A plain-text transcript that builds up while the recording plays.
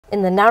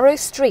in the narrow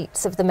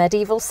streets of the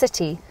medieval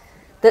city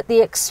that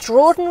the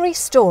extraordinary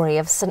story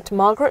of St.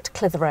 Margaret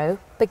Clitherow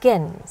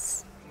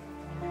begins.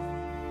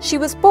 She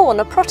was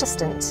born a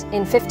Protestant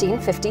in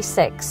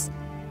 1556,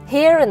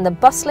 here in the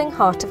bustling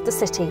heart of the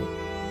city.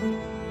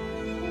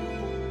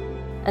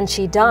 And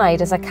she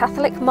died as a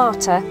Catholic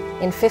martyr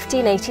in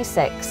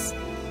 1586,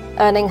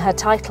 earning her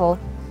title,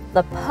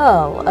 the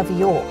Pearl of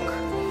York.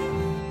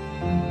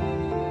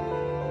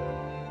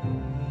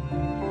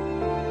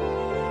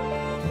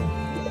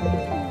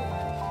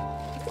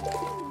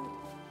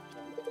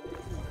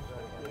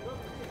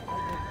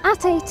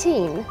 At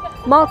 18,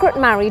 Margaret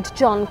married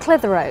John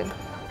Clitherow.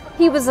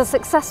 He was a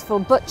successful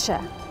butcher.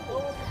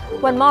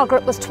 When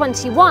Margaret was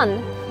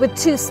 21, with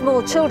 2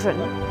 small children,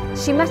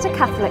 she met a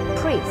Catholic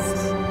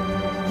priest.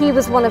 He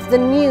was one of the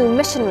new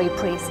missionary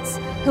priests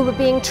who were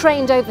being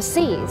trained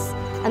overseas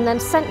and then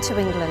sent to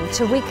England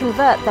to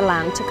reconvert the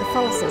land to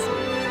Catholicism.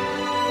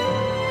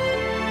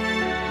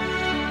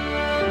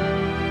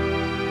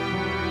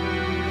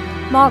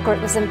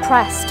 Margaret was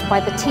impressed by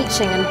the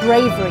teaching and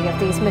bravery of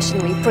these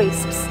missionary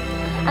priests,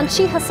 and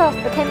she herself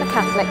became a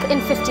Catholic in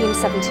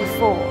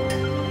 1574.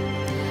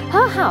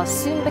 Her house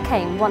soon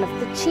became one of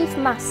the chief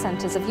mass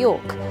centres of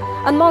York,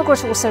 and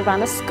Margaret also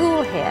ran a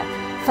school here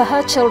for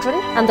her children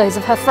and those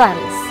of her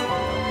friends.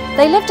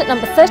 They lived at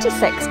number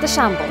 36 de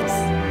Shambles.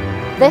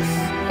 This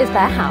is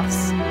their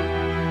house.